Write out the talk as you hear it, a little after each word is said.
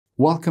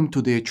Welcome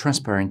to the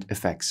Transparent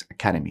FX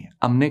Academy.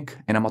 I'm Nick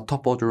and I'm a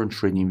top author on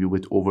TradingView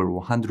with over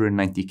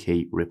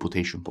 190k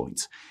reputation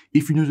points.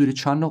 If you're new to the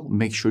channel,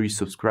 make sure you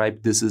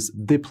subscribe. This is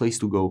the place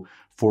to go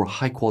for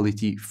high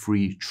quality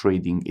free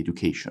trading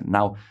education.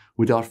 Now,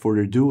 without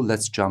further ado,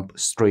 let's jump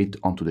straight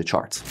onto the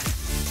charts.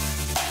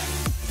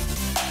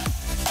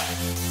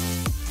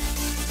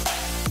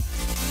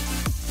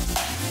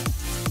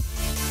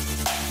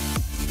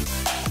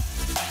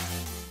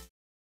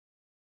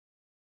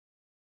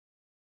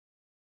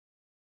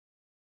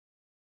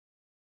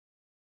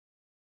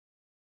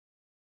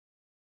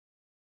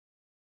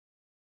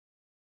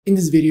 In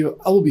this video,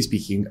 I will be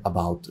speaking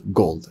about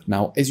gold.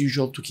 Now, as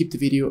usual, to keep the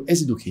video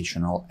as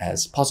educational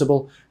as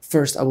possible,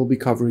 first I will be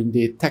covering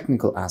the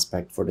technical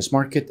aspect for this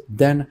market.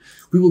 Then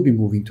we will be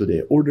moving to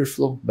the order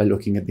flow by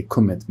looking at the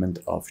commitment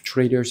of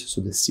traders, so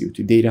the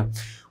CO2 data,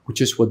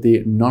 which is what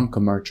the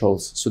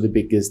non-commercials, so the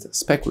biggest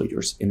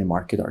speculators in the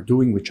market are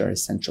doing, which are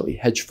essentially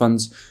hedge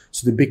funds,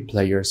 so the big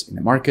players in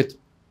the market.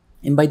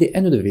 And by the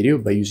end of the video,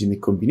 by using the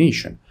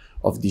combination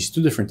of these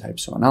two different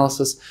types of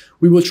analysis,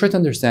 we will try to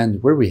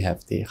understand where we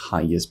have the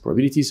highest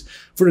probabilities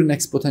for the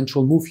next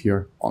potential move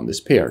here on this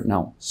pair.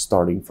 Now,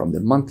 starting from the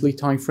monthly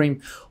time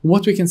frame,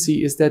 what we can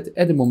see is that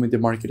at the moment the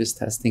market is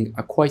testing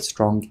a quite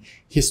strong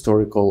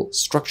historical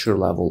structure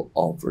level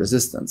of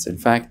resistance. In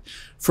fact,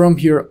 from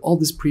here, all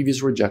this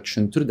previous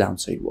rejection to the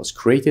downside was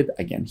created.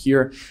 Again,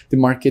 here, the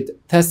market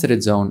tested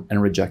its zone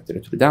and rejected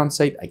it to the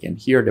downside. Again,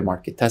 here, the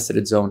market tested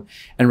its zone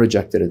and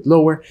rejected it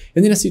lower.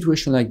 And in a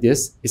situation like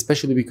this,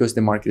 especially because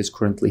the market is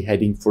currently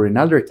heading for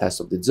another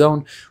test of the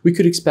zone, we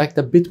could expect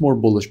a bit more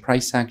bullish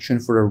price action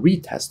for a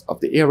retest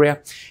of the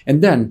area,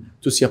 and then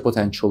to see a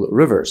potential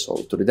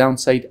reversal to the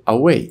downside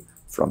away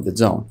from the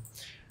zone.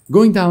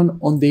 Going down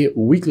on the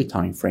weekly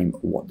time frame,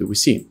 what do we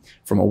see?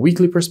 From a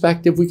weekly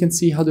perspective, we can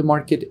see how the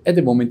market at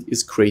the moment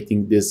is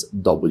creating this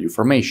W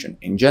formation.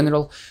 In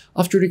general,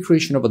 after the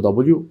creation of a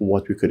W,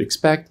 what we could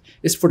expect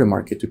is for the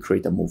market to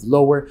create a move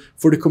lower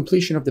for the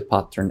completion of the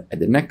pattern at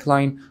the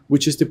neckline,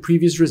 which is the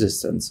previous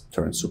resistance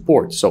turn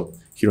support. So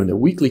here on the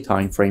weekly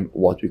time frame,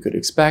 what we could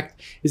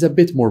expect is a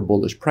bit more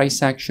bullish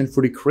price action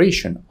for the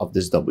creation of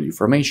this W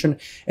formation.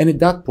 And at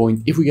that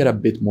point, if we get a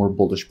bit more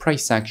bullish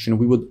price action,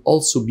 we would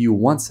also be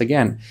once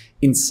again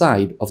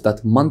inside of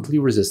that monthly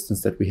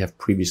resistance that we have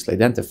previously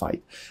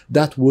identified.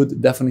 That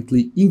would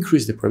definitely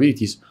increase the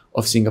probabilities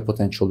of seeing a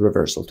potential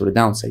reversal to the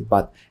downside.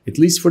 But at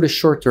least for the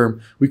short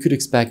term, we could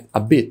expect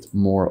a bit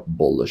more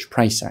bullish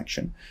price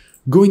action.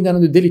 Going down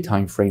on the daily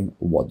time frame,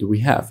 what do we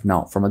have?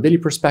 Now, from a daily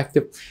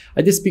perspective,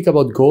 I did speak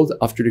about gold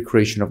after the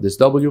creation of this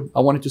W. I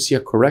wanted to see a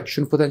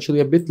correction potentially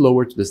a bit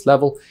lower to this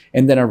level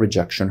and then a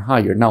rejection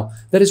higher. Now,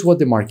 that is what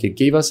the market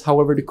gave us.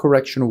 However, the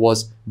correction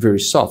was very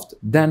soft.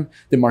 Then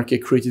the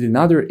market created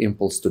another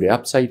impulse to the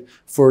upside,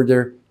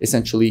 further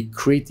essentially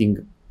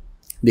creating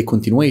the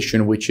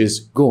continuation, which is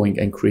going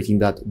and creating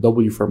that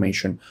W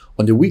formation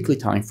on the weekly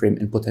time frame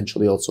and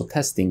potentially also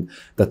testing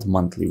that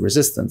monthly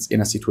resistance. In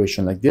a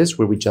situation like this,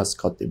 where we just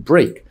got the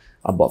break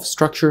above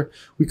structure,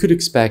 we could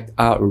expect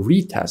a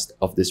retest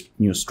of this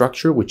new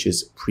structure, which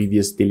is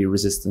previous daily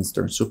resistance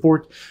turn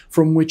support,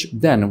 from which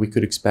then we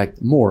could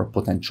expect more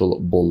potential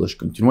bullish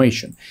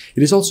continuation.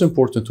 It is also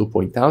important to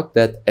point out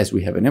that as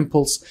we have an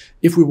impulse,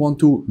 if we want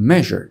to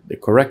measure the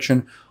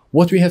correction,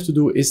 what we have to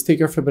do is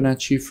take our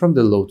Fibonacci from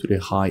the low to the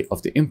high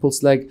of the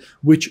impulse leg,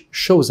 which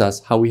shows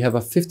us how we have a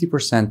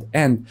 50%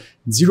 and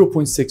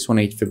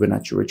 0.618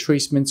 Fibonacci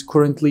retracements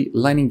currently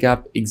lining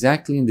up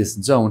exactly in this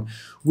zone,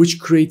 which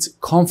creates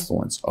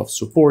confluence of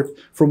support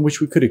from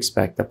which we could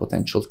expect a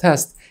potential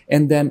test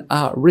and then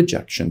a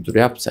rejection to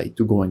the upside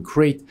to go and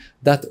create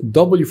that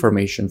W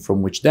formation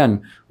from which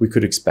then we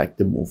could expect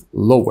the move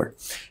lower.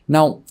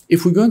 Now,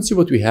 if we go and see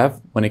what we have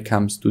when it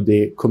comes to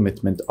the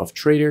commitment of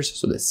traders,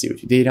 so the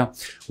CO2 data,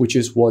 which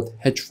is what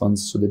hedge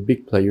funds, so the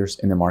big players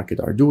in the market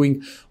are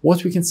doing,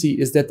 what we can see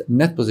is that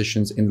net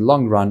positions in the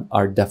long run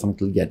are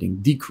definitely getting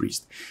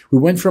decreased. We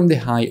went from the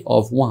high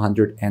of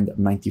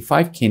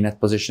 195k net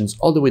positions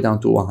all the way down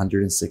to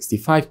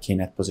 165k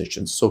net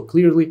positions. So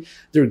clearly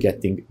they're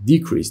getting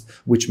decreased,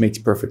 which makes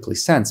perfectly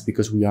sense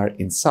because we are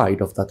inside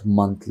of that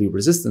monthly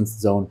resistance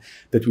zone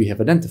that we have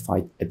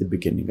identified at the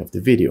beginning of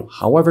the video.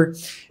 However,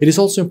 it is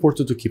also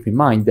important to keep in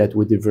mind that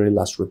with the very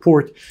last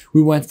report,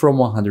 we went from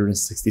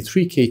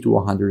 163k to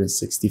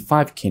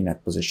 165k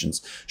net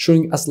positions,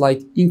 showing a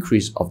slight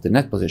increase of the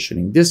net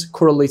positioning. This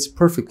correlates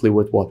perfectly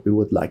with what we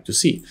would like to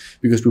see,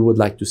 because we would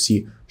like to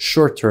see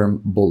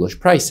short-term bullish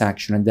price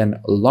action and then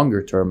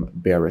longer-term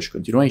bearish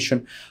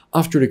continuation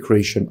after the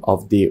creation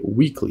of the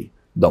weekly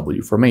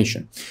W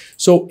formation.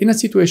 So in a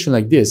situation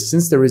like this,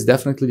 since there is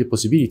definitely the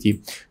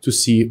possibility to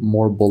see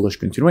more bullish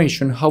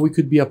continuation, how we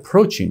could be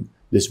approaching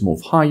this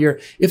move higher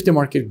if the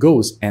market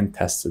goes and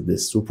tests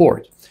this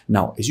support.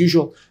 Now, as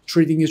usual,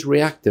 trading is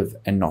reactive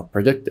and not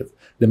predictive.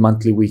 The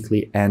monthly,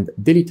 weekly, and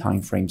daily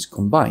timeframes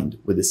combined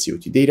with the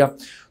COT data,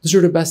 those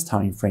are the best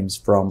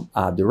timeframes from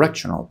a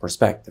directional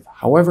perspective.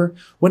 However,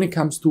 when it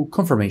comes to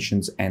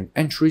confirmations and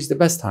entries, the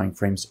best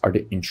timeframes are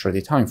the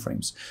intraday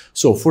timeframes,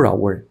 so 4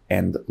 hour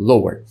and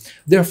lower.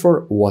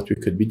 Therefore, what we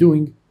could be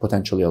doing,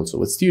 potentially also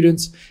with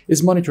students,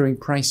 is monitoring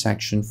price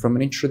action from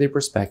an intraday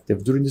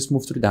perspective during this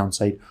move to the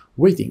downside,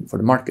 waiting for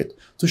the market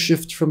to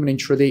shift from an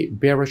intraday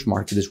bearish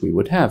market as we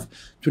would have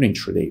to an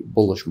intraday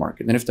bullish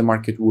market. And if the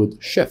market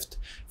would shift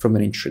from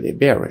an intraday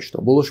bearish to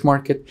a bullish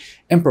market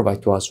and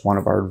provide to us one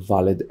of our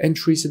valid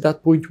entries, at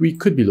that point we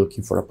could be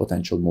looking for a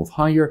potential move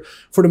higher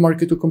for the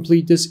market to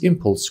complete this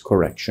impulse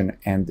correction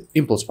and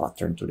impulse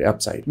pattern to the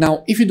upside.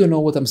 Now, if you don't know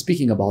what I'm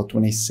speaking about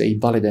when I say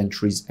valid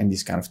entries and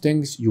these kind of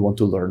things, you want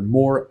to learn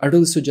more, I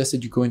really suggest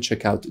that you go and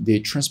check out the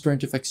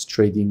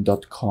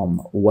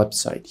transparentfxtrading.com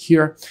website.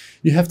 Here,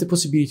 you have the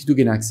possibility to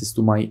gain access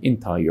to my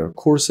entire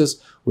courses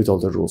with all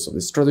the rules of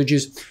the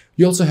strategies.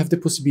 You also have the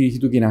possibility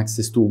to gain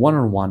access to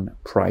one-on-one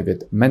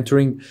private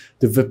mentoring,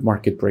 the VIP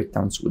market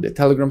breakdowns with the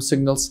Telegram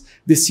signals,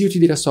 the COT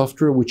data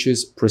software, which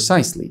is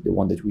precisely the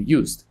one that we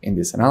used in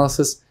this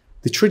analysis,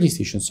 the trading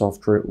station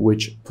software,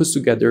 which puts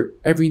together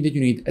everything that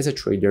you need as a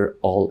trader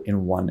all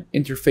in one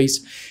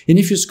interface. And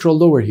if you scroll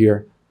lower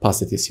here,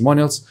 past the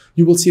testimonials,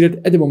 you will see that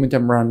at the moment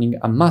I'm running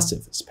a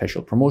massive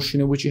special promotion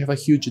in which you have a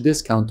huge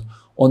discount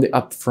on the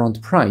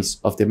upfront price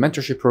of the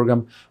mentorship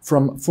program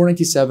from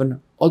 $497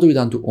 all the way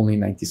down to only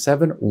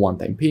 $97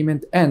 one-time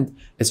payment. And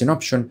as an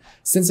option,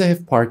 since I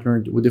have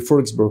partnered with the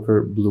forex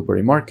broker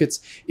Blueberry Markets,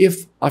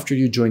 if after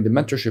you join the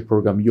mentorship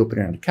program you open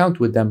an account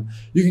with them,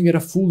 you can get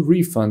a full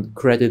refund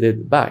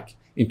credited back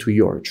into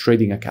your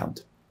trading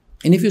account.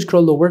 And if you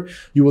scroll lower,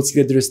 you will see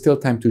that there is still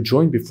time to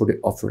join before the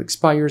offer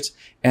expires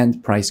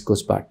and price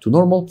goes back to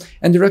normal.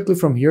 And directly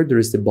from here, there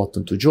is the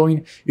button to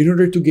join in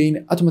order to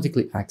gain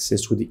automatically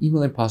access with the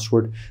email and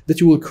password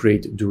that you will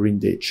create during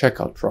the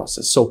checkout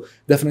process. So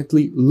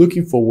definitely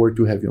looking forward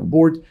to have you on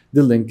board.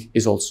 The link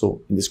is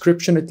also in the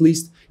description. At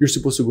least you're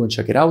supposed to go and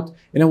check it out,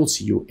 and I will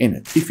see you in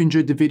it. If you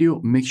enjoyed the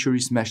video, make sure you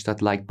smash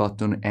that like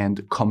button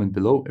and comment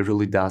below. It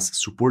really does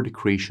support the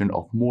creation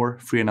of more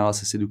free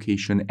analysis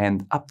education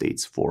and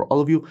updates for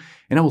all of you.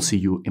 And I will see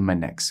you in my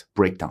next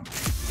breakdown.